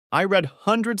I read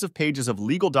hundreds of pages of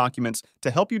legal documents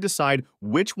to help you decide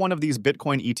which one of these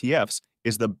Bitcoin ETFs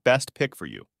is the best pick for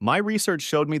you. My research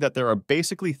showed me that there are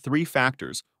basically three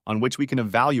factors on which we can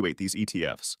evaluate these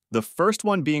ETFs. The first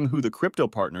one being who the crypto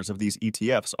partners of these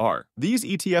ETFs are. These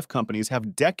ETF companies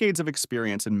have decades of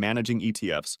experience in managing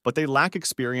ETFs, but they lack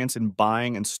experience in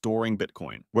buying and storing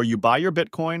Bitcoin. Where you buy your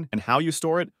Bitcoin and how you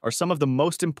store it are some of the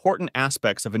most important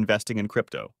aspects of investing in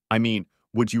crypto. I mean,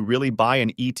 would you really buy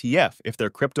an ETF if their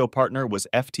crypto partner was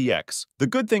FTX? The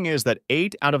good thing is that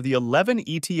 8 out of the 11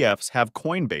 ETFs have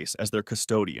Coinbase as their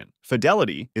custodian.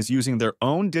 Fidelity is using their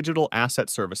own digital asset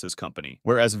services company,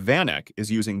 whereas VanEck is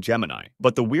using Gemini.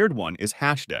 But the weird one is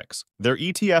Hashdex. Their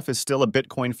ETF is still a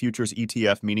Bitcoin futures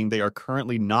ETF, meaning they are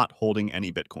currently not holding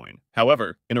any Bitcoin.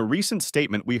 However, in a recent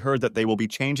statement, we heard that they will be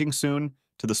changing soon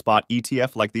to the spot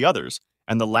ETF like the others,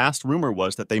 and the last rumor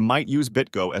was that they might use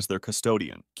BitGo as their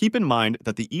custodian. Keep in mind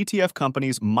that the ETF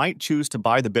companies might choose to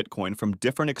buy the Bitcoin from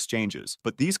different exchanges,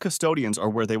 but these custodians are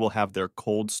where they will have their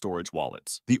cold storage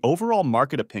wallets. The overall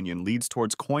market opinion leads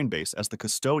towards Coinbase as the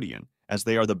custodian, as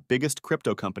they are the biggest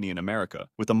crypto company in America,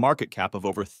 with a market cap of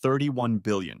over $31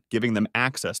 billion, giving them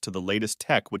access to the latest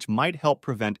tech which might help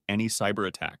prevent any cyber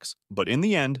attacks. But in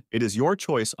the end, it is your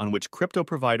choice on which crypto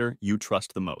provider you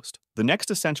trust the most. The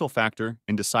next essential factor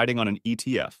in deciding on an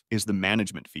ETF is the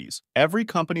management fees. Every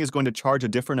company is going to charge a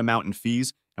different amount in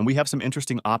fees, and we have some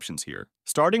interesting options here.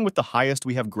 Starting with the highest,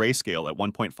 we have Grayscale at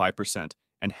 1.5%,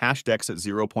 and Hashdex at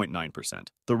 0.9%.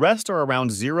 The rest are around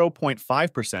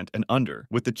 0.5% and under,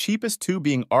 with the cheapest two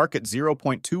being Ark at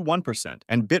 0.21%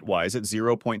 and Bitwise at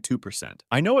 0.2%.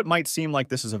 I know it might seem like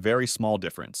this is a very small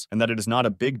difference and that it is not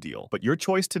a big deal, but your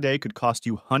choice today could cost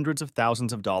you hundreds of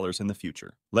thousands of dollars in the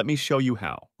future. Let me show you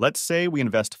how. Let's say we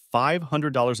invest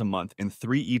 $500 a month in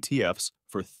 3 ETFs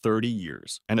for 30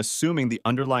 years, and assuming the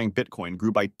underlying Bitcoin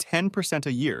grew by 10%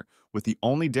 a year, with the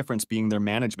only difference being their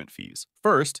management fees.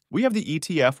 First, we have the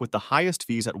ETF with the highest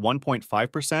fees at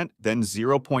 1.5%, then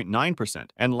 0.9%,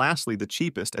 and lastly, the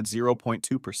cheapest at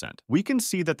 0.2%. We can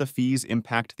see that the fees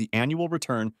impact the annual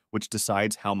return, which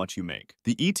decides how much you make.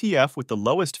 The ETF with the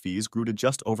lowest fees grew to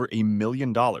just over $1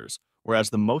 million, whereas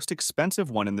the most expensive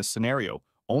one in this scenario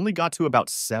only got to about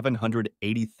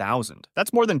 $780,000.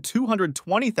 That's more than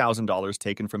 $220,000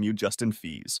 taken from you just in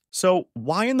fees. So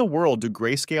why in the world do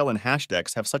Grayscale and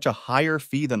Hashdex have such a higher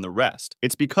fee than the rest?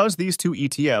 It's because these two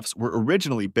ETFs were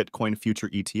originally Bitcoin future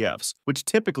ETFs, which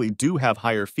typically do have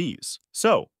higher fees.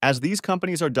 So, as these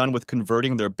companies are done with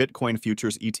converting their Bitcoin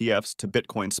futures ETFs to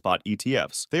Bitcoin spot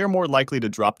ETFs, they are more likely to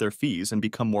drop their fees and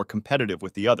become more competitive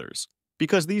with the others.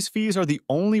 Because these fees are the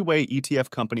only way ETF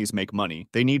companies make money,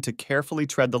 they need to carefully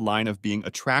tread the line of being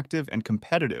attractive and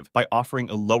competitive by offering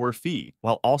a lower fee,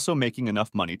 while also making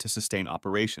enough money to sustain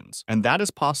operations. And that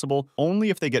is possible only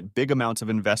if they get big amounts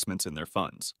of investments in their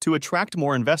funds. To attract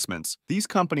more investments, these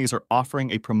companies are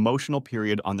offering a promotional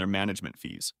period on their management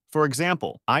fees. For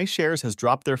example, iShares has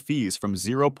dropped their fees from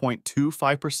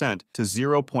 0.25% to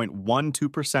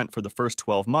 0.12% for the first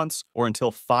 12 months, or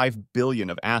until $5 billion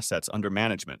of assets under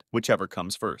management, whichever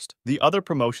comes first. The other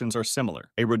promotions are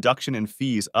similar, a reduction in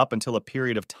fees up until a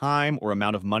period of time or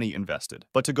amount of money invested.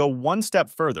 But to go one step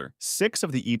further, 6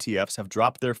 of the ETFs have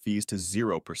dropped their fees to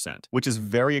 0%, which is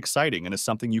very exciting and is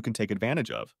something you can take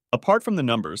advantage of. Apart from the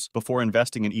numbers, before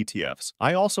investing in ETFs,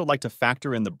 I also like to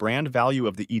factor in the brand value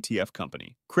of the ETF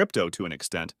company. Crypto, to an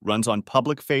extent, runs on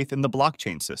public faith in the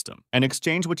blockchain system. An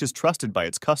exchange which is trusted by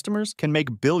its customers can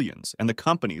make billions, and the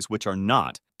companies which are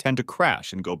not tend to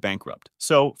crash and go bankrupt.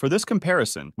 So, for this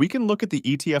comparison, we can look at the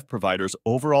ETF provider's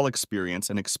overall experience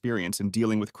in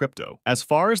dealing with crypto. As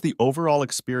far as the overall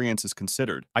experience is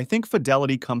considered, I think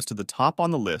Fidelity comes to the top on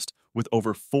the list with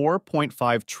over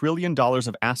 $4.5 trillion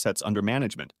of assets under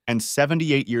management and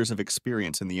 78 years of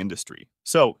experience in the industry.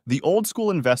 So, the old school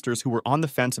investors who were on the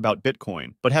fence about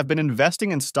Bitcoin but have been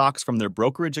investing in stocks from their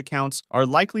brokerage accounts are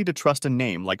likely to trust a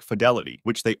name like Fidelity,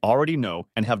 which they already know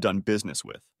and have done business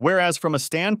with. Whereas from a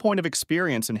standpoint of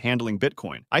experience in handling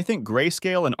Bitcoin, I think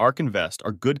Grayscale and ARK Invest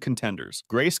are good contenders.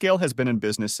 Grayscale has been in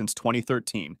business since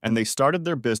 2013, and they started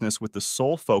their business with the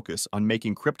sole focus on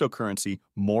making cryptocurrency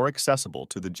more accessible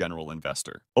to the general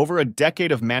investor. Over a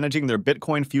decade of managing their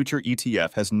Bitcoin future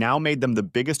ETF has now made them the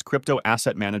biggest crypto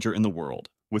asset manager in the world.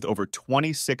 With over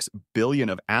 $26 billion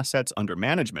of assets under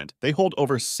management, they hold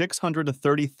over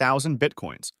 630,000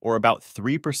 Bitcoins, or about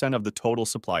 3% of the total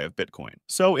supply of Bitcoin.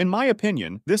 So, in my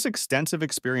opinion, this extensive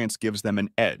experience gives them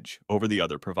an edge over the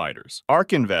other providers.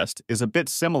 ARK Invest is a bit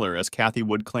similar, as Cathie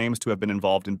Wood claims to have been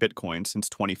involved in Bitcoin since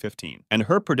 2015, and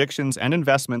her predictions and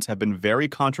investments have been very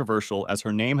controversial as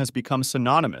her name has become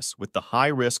synonymous with the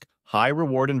high-risk,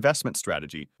 high-reward investment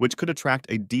strategy, which could attract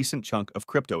a decent chunk of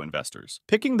crypto investors.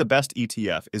 Picking the best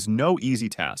ETF is no easy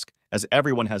task, as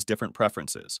everyone has different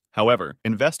preferences. However,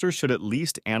 investors should at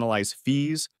least analyze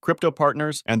fees, crypto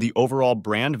partners, and the overall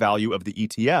brand value of the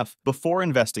ETF before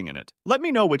investing in it. Let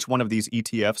me know which one of these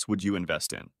ETFs would you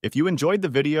invest in. If you enjoyed the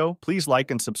video, please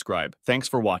like and subscribe. Thanks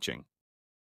for watching.